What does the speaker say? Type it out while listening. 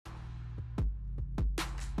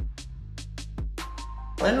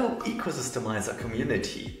Hello Ecosystemizer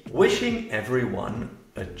community, wishing everyone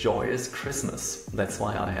a joyous Christmas. That's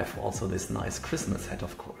why I have also this nice Christmas hat,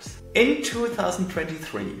 of course. In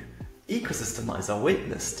 2023, Ecosystemizer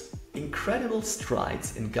witnessed incredible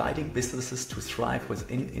strides in guiding businesses to thrive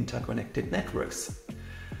within interconnected networks.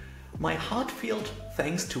 My heartfelt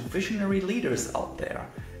thanks to visionary leaders out there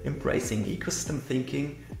embracing ecosystem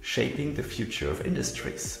thinking, shaping the future of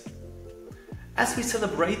industries. As we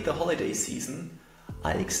celebrate the holiday season,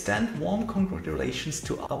 I extend warm congratulations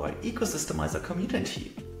to our Ecosystemizer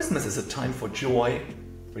community. Christmas is a time for joy,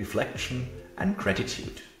 reflection and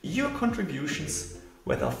gratitude. Your contributions,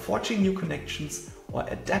 whether forging new connections or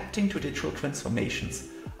adapting to digital transformations,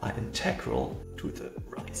 are integral to the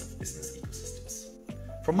rise of business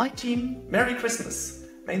ecosystems. From my team, Merry Christmas!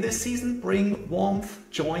 May this season bring warmth,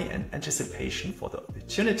 joy and anticipation for the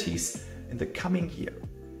opportunities in the coming year.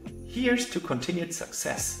 Here's to continued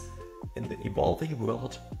success in the evolving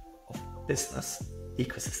world of business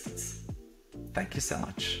ecosystems. Thank you so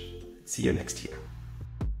much. See you next year.